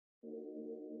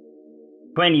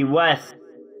20 West,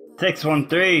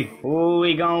 613. Ooh,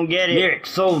 we gon' get it. Lyric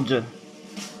Soldier,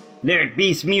 Lyric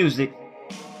Beast Music.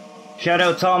 Shout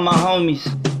out to all my homies.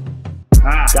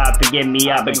 God forgive me,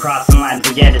 I've been crossing lines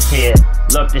to get us here.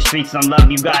 Look, the streets don't love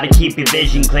you, gotta keep your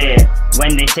vision clear.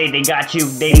 When they say they got you,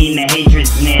 they mean the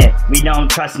hatred's near. We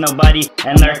don't trust nobody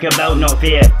and lurk about no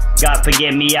fear. God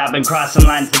forgive me, I've been crossing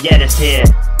lines to get us here.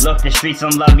 Look, the streets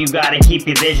don't love you, gotta keep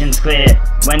your visions clear.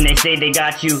 When they say they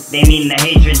got you, they mean the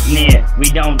hatred's near. We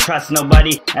don't trust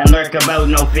nobody and lurk about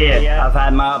no fear. I've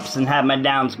had my ups and had my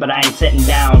downs, but I ain't sitting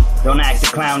down. Don't act a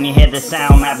clown, you hear the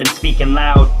sound, I've been speaking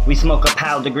loud. We smoke a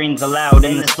pound, the greens allowed,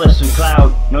 in the spliffs we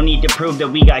cloud. No need to prove that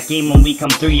we got game when we come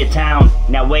through your town.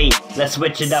 Now wait, let's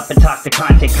switch it up and talk the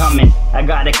content coming. I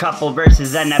got a couple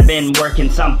verses and I've been working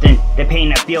something. The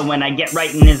pain I feel when I get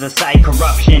writing is a side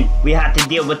corruption. We have to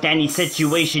deal with any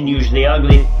situation, usually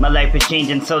ugly. My life is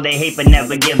changing so they hate but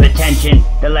never give attention.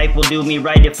 The life will do me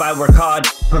right if I work hard.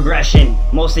 Progression,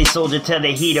 mostly soldier till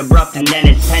the heat abrupt and then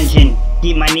it's tension.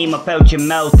 Keep my name up out your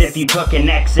mouth if you took an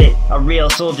exit. A real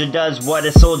soldier does what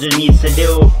a soldier needs to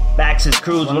do. Backs his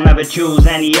crews will never choose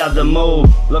any other move.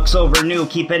 Looks over new,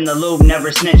 keep in the loop,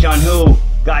 never snitch on who.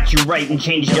 Got you right and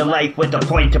changed your life with a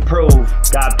point to prove.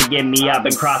 God forgive me, I've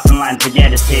been crossing lines to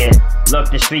get us here.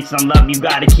 Look, the streets don't love you,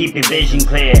 gotta keep your vision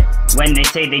clear. When they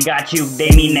say they got you, they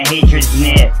mean the hatred's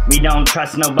near. We don't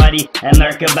trust nobody and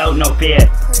lurk about no fear.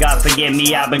 God forgive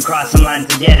me, I've been crossing lines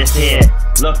to get us here.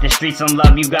 Look, the streets don't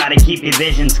love you, gotta keep your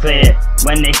visions clear.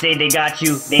 When they say they got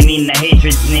you, they mean the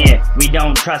hatred's near. We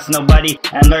don't trust nobody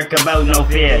and lurk about no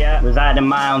fear. Reside in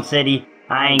my own city,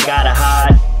 I ain't gotta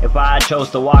hide. If I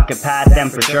chose to walk a path, then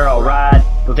for sure I'll ride.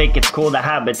 Don't think it's cool to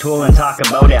have a tool and talk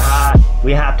about it high.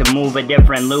 We have to move a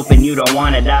different loop and you don't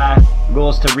wanna die.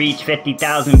 Goals to reach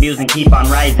 50,000 views and keep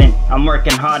on rising. I'm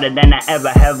working harder than I ever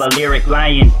have a lyric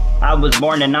lying. I was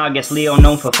born in August, Leo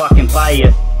known for fucking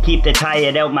fire. Keep the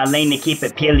tired out my lane to keep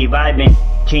it purely vibing.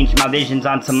 Change my visions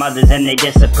on some others and they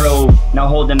disapprove. No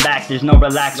holding back, there's no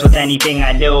relax with anything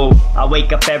I do. I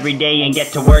wake up every day and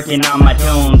get to working on my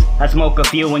tunes. I smoke a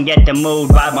few and get the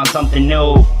mood, vibe on something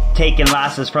new. Taking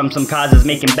losses from some causes,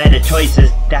 making better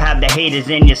choices. To have the haters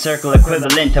in your circle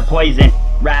equivalent to poison.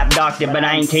 Rap doctor, but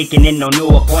I ain't taking in no new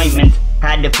appointments.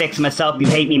 Had to fix myself, you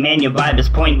hate me man, your vibe is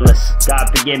pointless.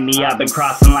 God forgive me, I've been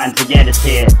crossing lines to get us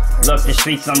here. Look, the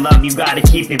streets don't love you, gotta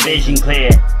keep your vision clear.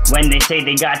 When they say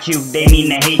they got you, they mean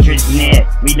the hatred's near.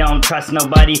 We don't trust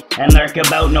nobody and lurk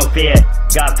about no fear.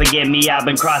 God forgive me, I've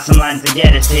been crossing lines to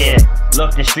get us here.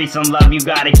 Look, the streets don't love you,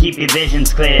 gotta keep your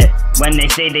visions clear. When they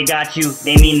say they got you,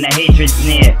 they mean the hatred's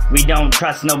near. We don't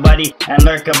trust nobody and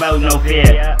lurk about no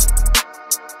fear.